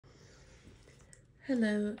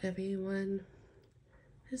Hello everyone,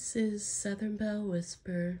 this is Southern Belle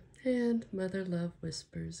Whisper and Mother Love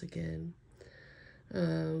Whispers again.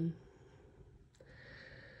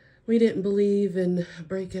 We didn't believe in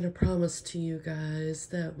breaking a promise to you guys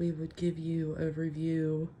that we would give you a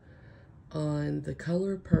review on The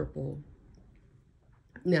Color Purple.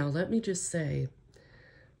 Now let me just say,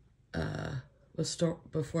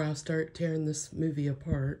 before I start tearing this movie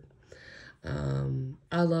apart,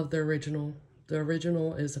 I love the original. The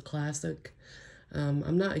original is a classic.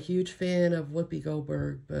 I'm not a huge fan of Whoopi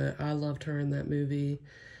Goldberg, but I loved her in that movie.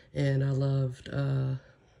 And I loved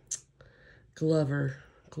Glover.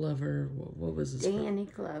 What was his name? Danny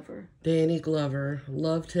Glover. Danny Glover.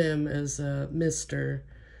 Loved him as Mr.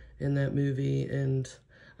 in that movie. And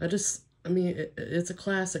it's a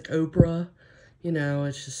classic. Oprah. You know,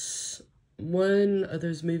 it's just one of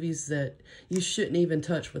those movies that you shouldn't even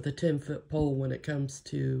touch with a 10-foot pole when it comes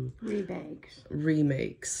to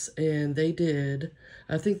remakes. And they did.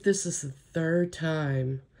 I think this is the third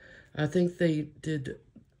time. I think they did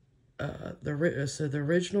the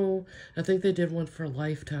original. I think they did one for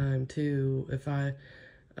Lifetime too, if I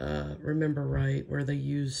remember right, where they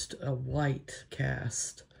used a white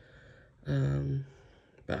cast.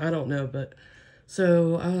 But I don't know. But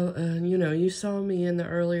so, you know, you saw me in the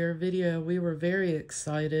earlier video. We were very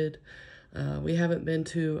excited. We haven't been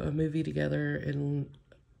to a movie together in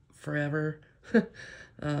forever.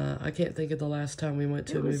 I can't think of the last time we went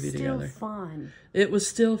to a movie together. It was still fun. It was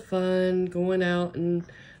still fun going out and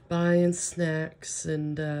buying snacks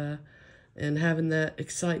and having that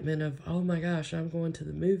excitement of, oh my gosh, I'm going to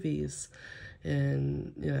the movies.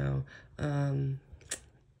 And, you know,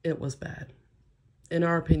 it was bad. In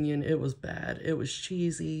our opinion, it was bad. It was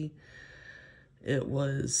cheesy. It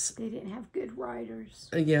was... They didn't have good writers.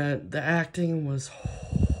 Yeah, the acting was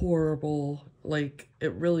horrible. Like,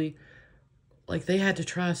 it really... Like, they had to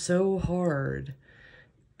try so hard.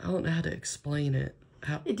 I don't know how to explain it.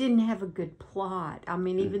 It didn't have a good plot. I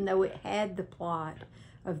mean, even though it had the plot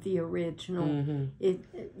of the original, you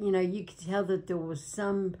know, you could tell that there was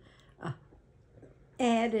some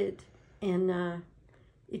added, and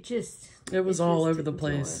it was all over the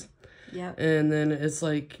place. Yeah. And then it's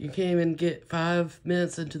like you can't even get 5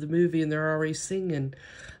 minutes into the movie and they're already singing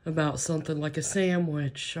about something like a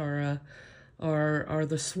sandwich or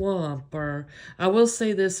the swamp. Or I will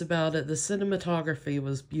say this about it: the cinematography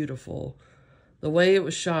was beautiful. The way it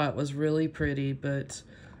was shot was really pretty, but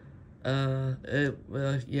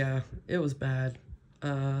yeah, it was bad.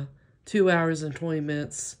 2 hours and 20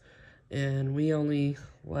 minutes, and we only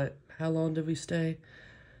how long did we stay?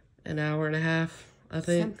 An hour and a half, I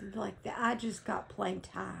think. Something like that. I just got plain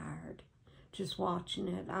tired just watching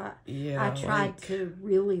it. Yeah, I tried to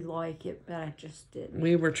really like it, but I just didn't.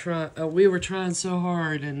 We were trying so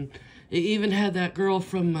hard, and it even had that girl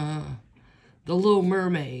from The Little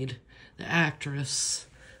Mermaid, the actress.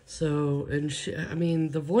 So, and I mean,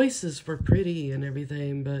 the voices were pretty and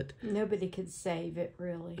everything, but nobody could save it,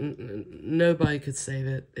 really. Nobody could save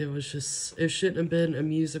it. It was just, it shouldn't have been a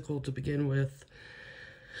musical to begin with.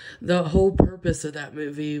 The whole purpose of that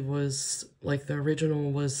movie was, like the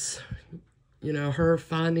original was, you know, her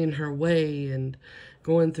finding her way and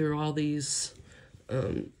going through all these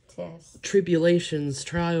tests,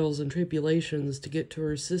 trials and tribulations to get to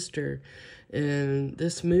her sister. And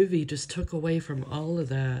this movie just took away from all of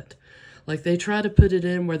that. Like, they tried to put it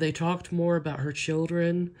in where they talked more about her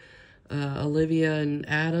children, Olivia and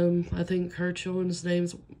Adam, I think her children's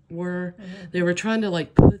names were. They were trying to,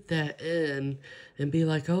 like, put that in and be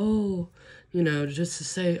like, oh, you know, just to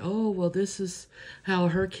say, oh, well, this is how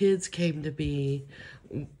her kids came to be.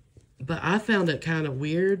 But I found it kind of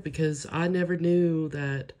weird because I never knew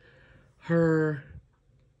that her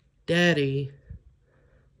daddy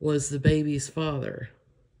was the baby's father.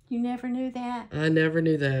 You never knew that? I never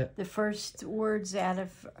knew that. The first words out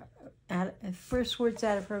of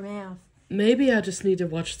her mouth. Maybe I just need to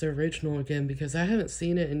watch the original again because I haven't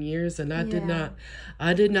seen it in years, and I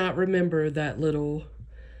did not remember that little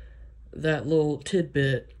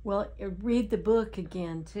tidbit. Well, read the book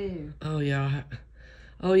again too. Oh yeah.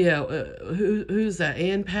 Who's that?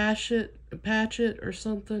 Ann Patchett or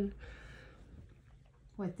something?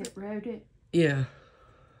 What, that wrote it? Yeah.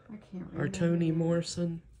 I can't remember. Or Toni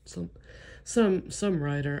Morrison, some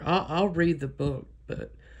writer. I'll read the book,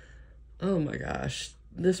 but oh my gosh,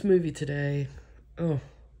 this movie today, oh,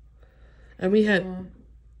 and we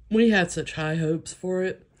had such high hopes for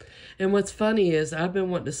it. And what's funny is I've been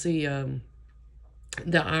wanting to see The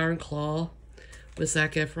Iron Claw with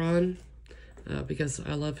Zac Efron because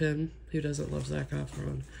I love him. Who doesn't love Zac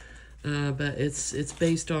Efron? But it's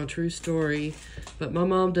based on a true story. But my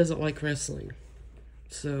mom doesn't like wrestling.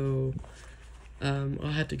 So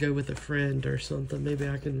I'll have to go with a friend or something. Maybe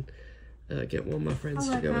I can get one of my friends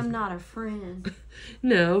to go. I'm not a friend.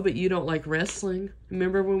 No, but you don't like wrestling.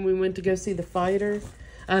 Remember when we went to go see The Fighter?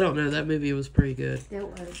 I don't know. That movie was pretty good. It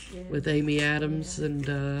was good. With Amy Adams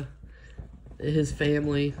and his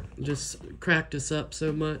family just cracked us up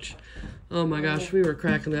so much. Oh my gosh, we were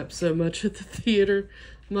cracking up so much at the theater.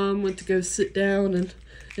 Mom went to go sit down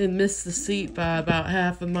and missed the seat by about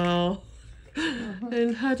half a mile.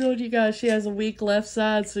 And I told you guys she has a weak left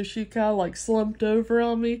side, so she kind of like slumped over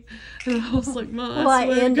on me. And I was like, Mom, I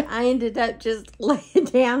ended up just laying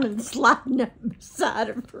down and sliding up beside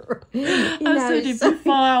of her. I said, if you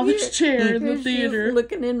fall out of this chair in the theater.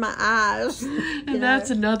 Looking in my eyes. And that's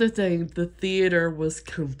another thing. The theater was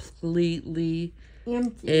completely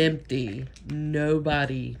empty.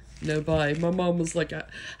 Nobody. My mom was like,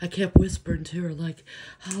 I kept whispering to her, like,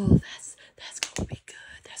 oh, that's going to be good.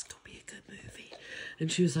 That's going to be a good movie.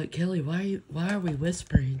 And she was like, Kelly, why are we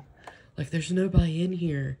whispering? Like, there's nobody in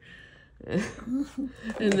here.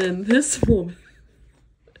 And then this woman,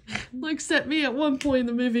 like, set me at one point in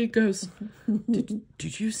the movie and goes,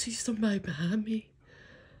 did you see somebody behind me?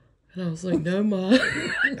 And I was like, no, Mom.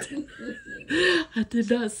 I did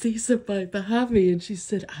not see somebody behind me. And she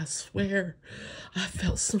said, I swear, I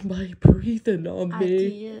felt somebody breathing on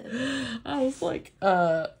me. I did. I was like,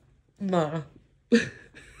 Ma,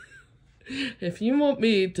 if you want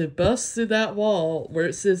me to bust through that wall where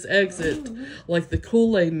it says exit, like the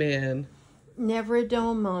Kool-Aid Man. Never a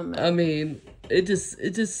dull moment. I mean, it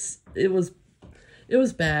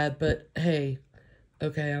was bad, but hey,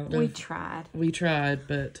 okay, I don't know. We tried,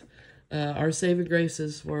 but our saving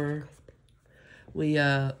graces were, we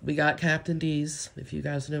got Captain D's, if you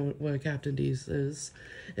guys know what a Captain D's is,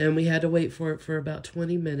 and we had to wait for it for about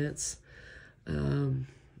 20 minutes, and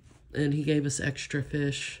he gave us extra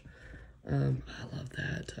fish. I love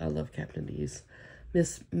that. I love Captain D's.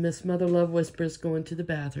 Miss Mother Love Whispers going to the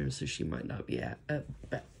bathroom, so she might not be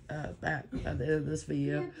back by the end of this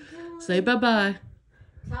video. Say bye-bye.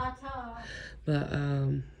 Ta-ta. But,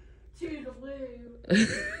 Toodaloo.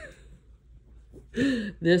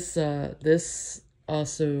 this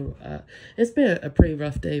also, it's been a pretty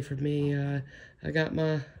rough day for me. I got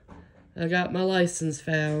my license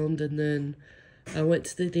found, and then I went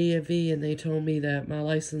to the DMV, and they told me that my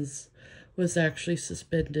license was actually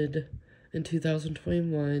suspended in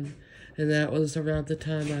 2021, and that was around the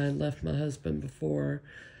time I had left my husband before,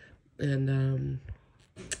 and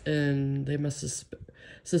they must have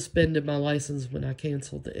suspended my license when I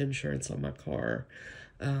canceled the insurance on my car.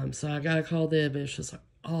 So I gotta call them, and it's just like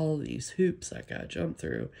all these hoops I gotta jump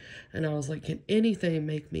through. And I was like, can anything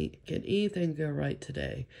go right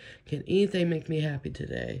today? Can anything make me happy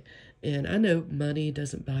today? And I know money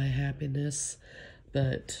doesn't buy happiness,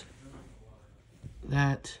 but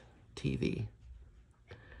that TV,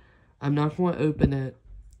 I'm not going to open it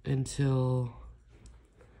until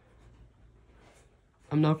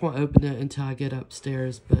I get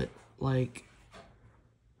upstairs, but like,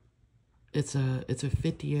 it's a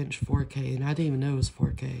 50-inch 4K, and I didn't even know it was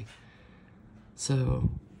 4K. So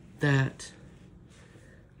that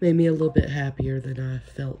made me a little bit happier than I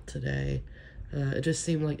felt today. It just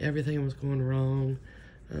seemed like everything was going wrong.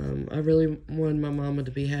 I really wanted my mama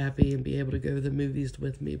to be happy and be able to go to the movies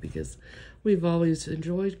with me, because we've always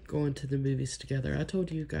enjoyed going to the movies together. I told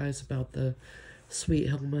you guys about the Sweet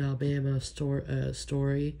Home Alabama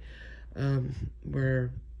story,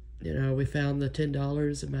 where, you know, we found the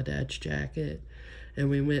 $10 in my dad's jacket, and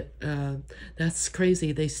we went, that's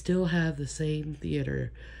crazy. They still have the same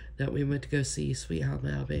theater that we went to go see Sweet Home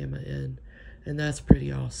Alabama in, and that's pretty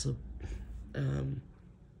awesome.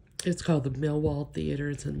 It's called the Millwall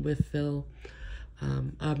Theater. It's in Wytheville.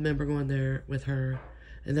 I remember going there with her,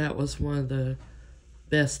 and that was one of the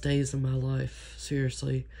best days of my life,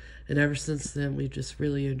 seriously. And ever since then, we've just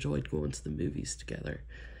really enjoyed going to the movies together.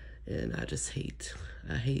 And I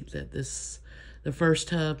hate that the first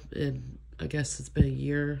time in, I guess it's been a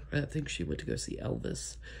year, I think she went to go see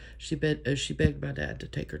Elvis. She begged my dad to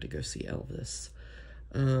take her to go see Elvis.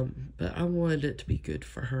 But I wanted it to be good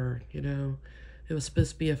for her, you know. It was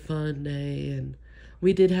supposed to be a fun day, and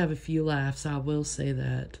we did have a few laughs, I will say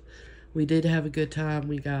that. We did have a good time.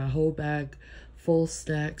 We got a whole bag, full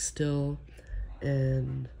stack still,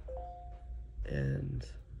 and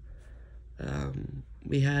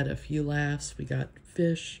we had a few laughs. We got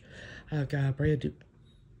fish. I got a brand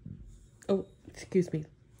new,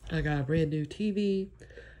 I got a brand new TV.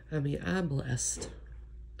 I mean, I'm blessed.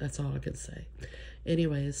 That's all I can say.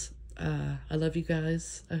 Anyways, I love you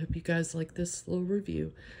guys. I hope you guys like this little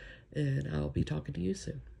review, and I'll be talking to you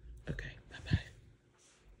soon. Okay, bye-bye.